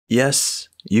Yes,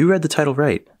 you read the title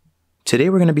right. Today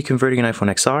we're going to be converting an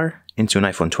iPhone XR into an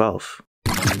iPhone 12.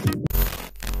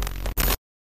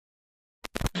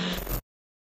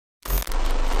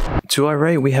 To our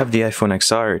right we have the iPhone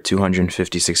XR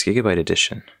 256GB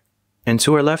edition. And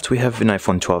to our left we have an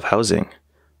iPhone 12 housing.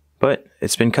 But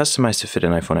it's been customized to fit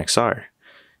an iPhone XR.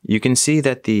 You can see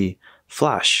that the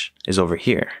flash is over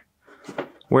here,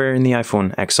 where in the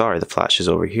iPhone XR the flash is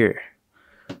over here.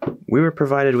 We were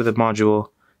provided with a module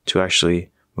to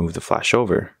actually move the flash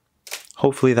over.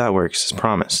 Hopefully that works as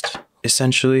promised.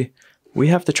 Essentially, we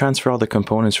have to transfer all the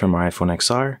components from our iPhone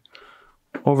XR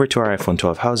over to our iPhone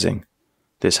 12 housing.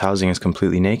 This housing is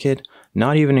completely naked,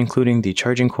 not even including the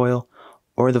charging coil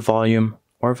or the volume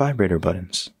or vibrator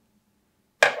buttons.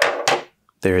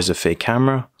 There is a fake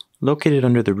camera located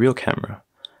under the real camera,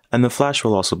 and the flash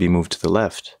will also be moved to the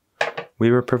left.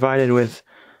 We were provided with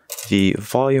the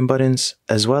volume buttons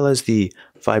as well as the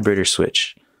vibrator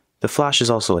switch. The flash is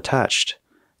also attached.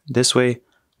 This way,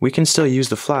 we can still use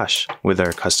the flash with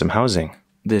our custom housing.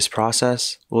 This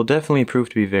process will definitely prove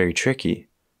to be very tricky,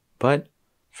 but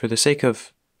for the sake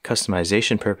of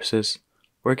customization purposes,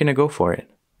 we're going to go for it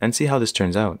and see how this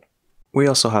turns out. We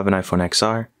also have an iPhone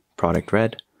XR, product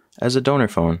red, as a donor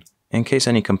phone in case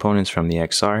any components from the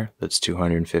XR, that's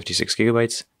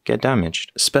 256GB, get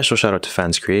damaged. Special shout out to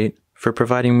FansCreate for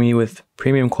providing me with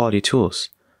premium quality tools,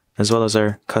 as well as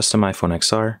our custom iPhone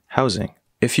XR housing.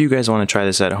 If you guys want to try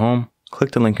this at home,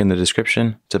 click the link in the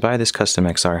description to buy this custom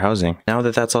XR housing. Now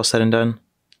that that's all said and done,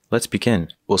 let's begin.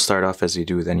 We'll start off as we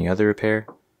do with any other repair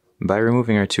by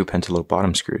removing our two pentalobe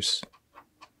bottom screws.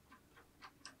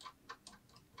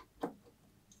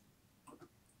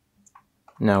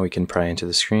 Now we can pry into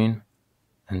the screen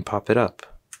and pop it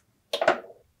up.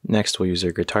 Next we'll use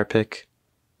our guitar pick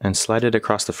and slide it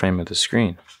across the frame of the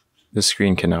screen. The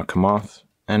screen can now come off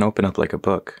and open up like a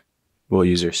book. We'll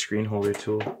use our screen holder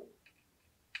tool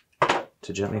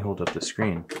to gently hold up the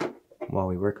screen while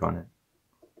we work on it.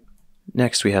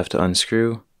 Next we have to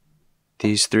unscrew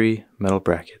these three metal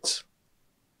brackets.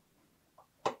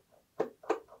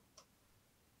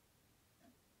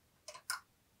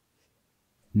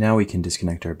 Now we can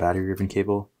disconnect our battery ribbon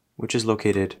cable, which is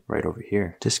located right over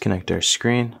here. Disconnect our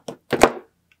screen,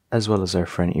 as well as our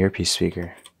front earpiece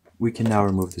speaker. We can now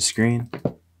remove the screen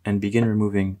and begin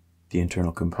removing the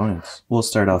internal components. We'll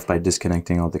start off by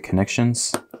disconnecting all the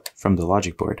connections from the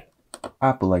logic board.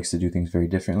 Apple likes to do things very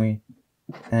differently,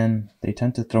 and they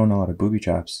tend to throw in a lot of booby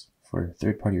traps for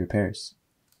third-party repairs.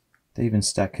 They even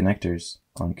stack connectors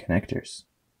on connectors.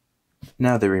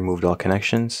 Now that we removed all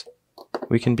connections,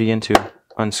 we can begin to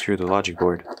unscrew the logic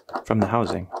board from the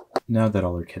housing. Now that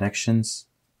all our connections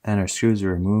and our screws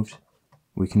are removed,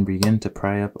 we can begin to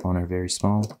pry up on our very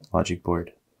small logic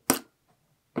board.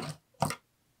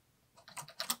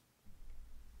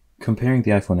 Comparing the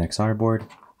iPhone XR board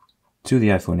to the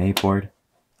iPhone 8 board,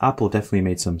 Apple definitely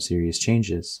made some serious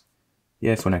changes. The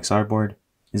iPhone XR board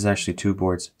is actually two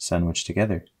boards sandwiched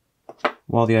together,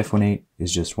 while the iPhone 8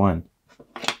 is just one.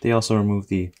 They also removed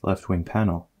the left wing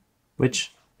panel,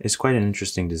 which is quite an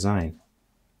interesting design.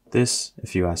 This,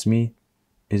 if you ask me,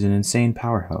 is an insane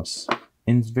powerhouse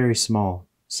in very small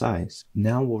size.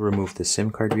 Now we'll remove the SIM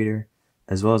card reader,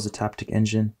 as well as the Taptic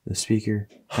engine, the speaker,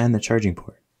 and the charging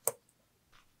port.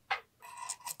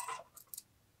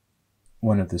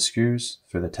 One of the screws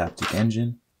for the Taptic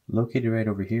engine, located right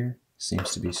over here,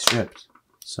 seems to be stripped.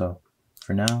 So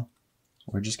for now,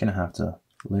 we're just going to have to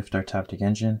lift our Taptic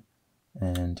engine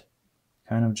and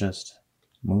kind of just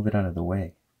move it out of the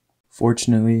way.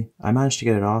 Fortunately, I managed to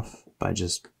get it off by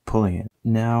just pulling it.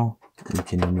 Now we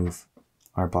can remove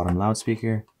our bottom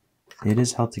loudspeaker. It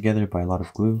is held together by a lot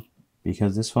of glue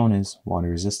because this phone is water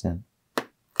resistant.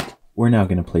 We're now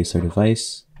going to place our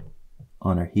device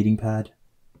on our heating pad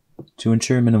to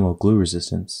ensure minimal glue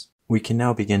resistance. We can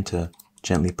now begin to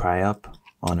gently pry up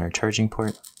on our charging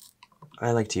port.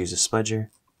 I like to use a spudger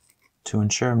to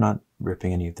ensure I'm not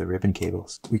ripping any of the ribbon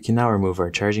cables. We can now remove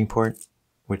our charging port,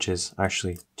 which is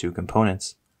actually two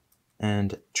components,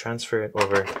 and transfer it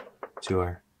over to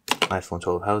our iPhone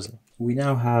 12 housing. We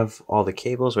now have all the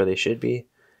cables where they should be.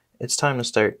 It's time to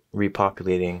start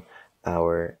repopulating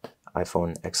our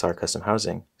iPhone XR custom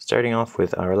housing, starting off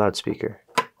with our loudspeaker.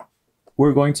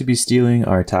 We're going to be stealing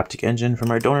our Taptic engine from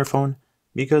our donor phone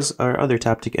because our other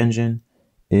Taptic engine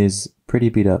is pretty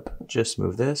beat up. Just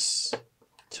move this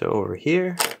to over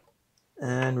here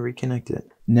and reconnect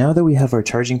it. Now that we have our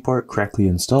charging port correctly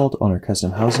installed on our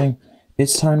custom housing,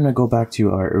 it's time to go back to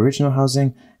our original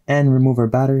housing and remove our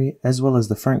battery, as well as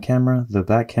the front camera, the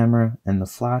back camera, and the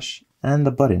flash, and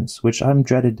the buttons, which I'm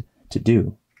dreaded to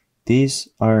do. These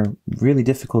are really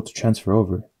difficult to transfer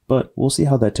over, but we'll see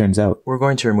how that turns out. We're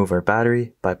going to remove our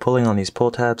battery by pulling on these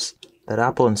pull tabs that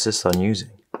Apple insists on using.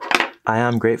 I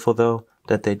am grateful though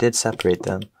that they did separate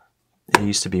them. It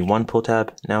used to be one pull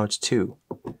tab, now it's two.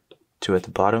 Two at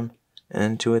the bottom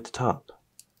and two at the top.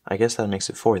 I guess that makes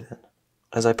it 4 then.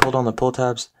 As I pulled on the pull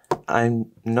tabs, I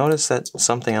noticed that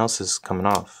something else is coming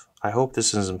off. I hope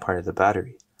this isn't part of the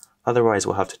battery. Otherwise,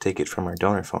 we'll have to take it from our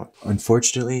donor phone.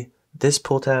 Unfortunately, this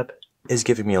pull tab is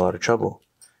giving me a lot of trouble.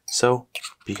 So,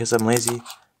 because I'm lazy,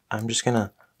 I'm just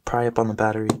gonna pry up on the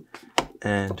battery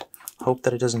and hope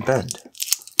that it doesn't bend.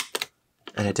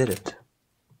 And it didn't,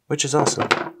 which is awesome.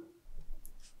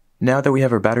 Now that we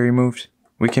have our battery removed,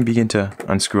 we can begin to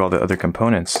unscrew all the other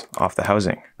components off the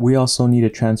housing. We also need to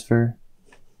transfer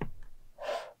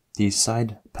these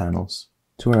side panels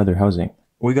to our other housing.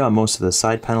 We got most of the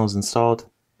side panels installed.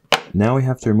 Now we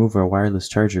have to remove our wireless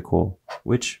charger coil,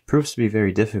 which proves to be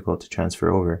very difficult to transfer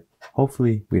over.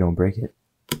 Hopefully we don't break it.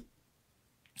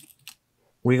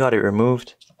 We got it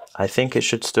removed. I think it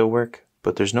should still work,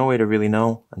 but there's no way to really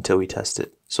know until we test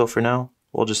it. So for now,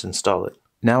 we'll just install it.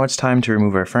 Now it's time to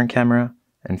remove our front camera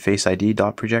and Face ID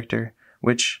dot projector,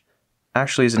 which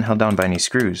actually isn't held down by any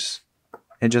screws.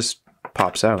 It just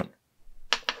pops out.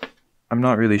 I'm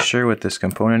not really sure what this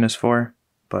component is for,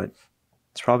 but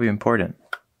it's probably important.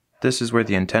 This is where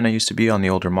the antenna used to be on the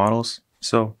older models,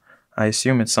 so I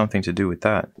assume it's something to do with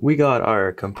that. We got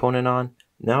our component on.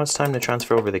 Now it's time to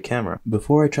transfer over the camera.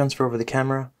 Before I transfer over the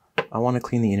camera, I want to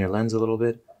clean the inner lens a little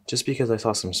bit, just because I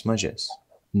saw some smudges.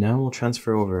 Now we'll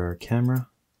transfer over our camera.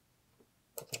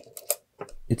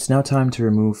 It's now time to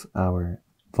remove our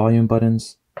volume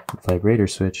buttons, vibrator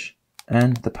switch,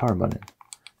 and the power button.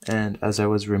 And as I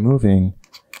was removing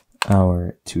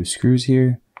our 2 screws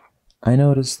here, I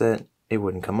noticed that it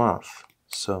wouldn't come off.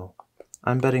 So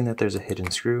I'm betting that there's a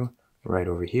hidden screw right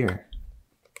over here.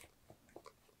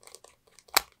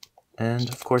 And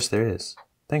of course there is.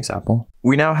 Thanks, Apple.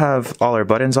 We now have all our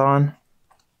buttons on.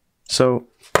 So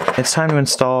it's time to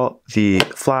install the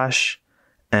flash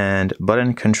and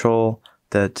button control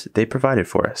that they provided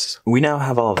for us. We now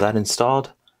have all of that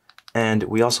installed, and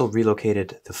we also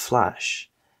relocated the flash.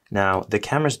 Now, the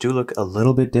cameras do look a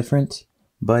little bit different,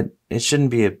 but it shouldn't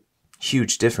be a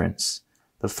huge difference.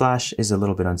 The flash is a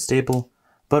little bit unstable,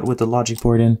 but with the logic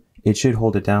board in, it should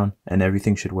hold it down and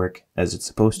everything should work as it's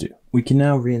supposed to. We can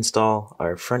now reinstall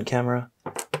our front camera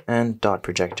and dot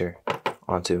projector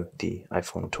onto the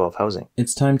iPhone 12 housing.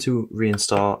 It's time to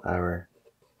reinstall our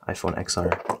iPhone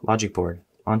XR logic board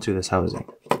onto this housing.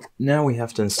 Now we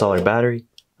have to install our battery.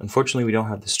 Unfortunately, we don't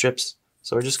have the strips,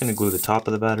 so we're just going to glue the top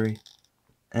of the battery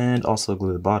and also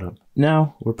glue the bottom.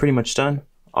 Now we're pretty much done.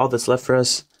 All that's left for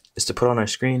us is to put on our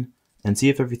screen and see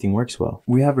if everything works well.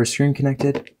 We have our screen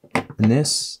connected, and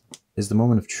this is the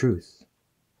moment of truth.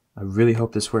 I really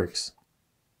hope this works.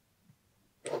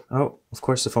 Oh, of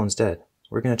course the phone's dead.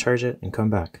 We're going to charge it and come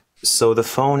back. So the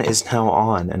phone is now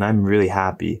on, and I'm really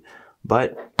happy,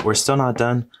 but we're still not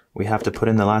done. We have to put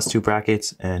in the last 2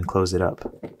 brackets and close it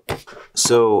up.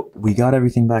 So we got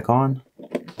everything back on.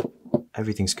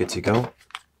 Everything's good to go.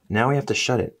 Now we have to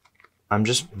shut it. I'm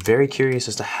just very curious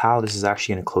as to how this is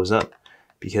actually going to close up,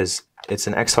 because it's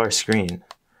an XR screen.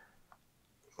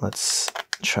 Let's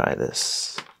try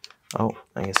this. Oh,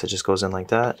 I guess it just goes in like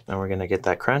that, and we're going to get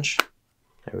that crunch.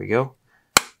 There we go.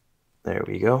 There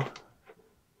we go.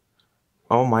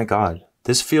 Oh my god.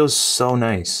 This feels so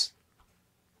nice.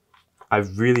 I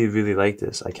really, really like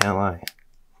this. I can't lie.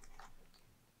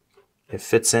 It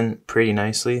fits in pretty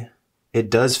nicely. It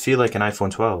does feel like an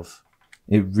iPhone 12.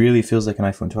 It really feels like an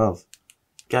iPhone 12.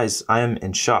 Guys, I am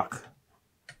in shock.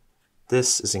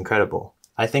 This is incredible.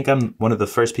 I think I'm one of the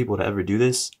first people to ever do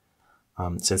this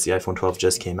since the iPhone 12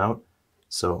 just came out.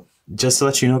 So just to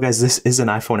let you know, guys, this is an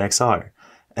iPhone XR.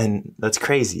 And that's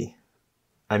crazy.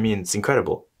 I mean, it's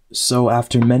incredible. So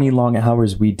after many long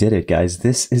hours, we did it, guys.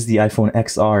 This is the iPhone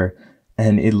XR,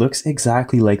 and it looks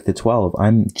exactly like the 12.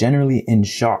 I'm generally in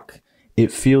shock.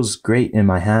 It feels great in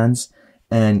my hands,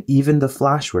 and even the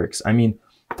flash works. I mean,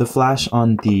 the flash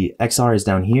on the XR is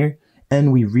down here,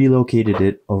 and we relocated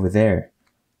it over there.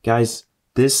 Guys,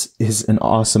 this is an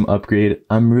awesome upgrade.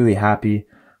 I'm really happy.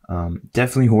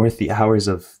 Definitely worth the hours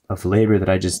of labor that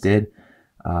I just did.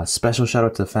 Special shout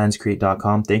out to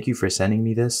fanscreate.com. Thank you for sending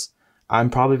me this. I'm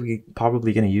probably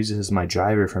going to use this as my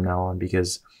driver from now on,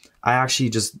 because I actually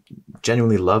just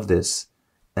genuinely love this.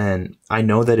 And I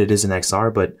know that it is an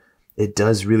XR, but it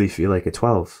does really feel like a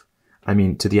 12. I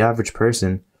mean, to the average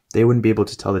person, they wouldn't be able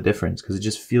to tell the difference because it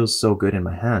just feels so good in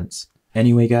my hands.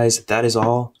 Anyway, guys, that is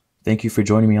all. Thank you for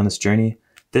joining me on this journey.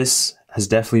 This has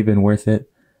definitely been worth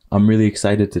it. I'm really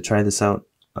excited to try this out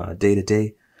day to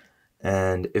day.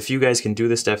 And if you guys can do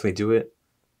this, definitely do it.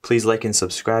 Please like and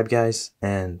subscribe, guys,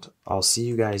 and I'll see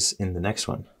you guys in the next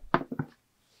one.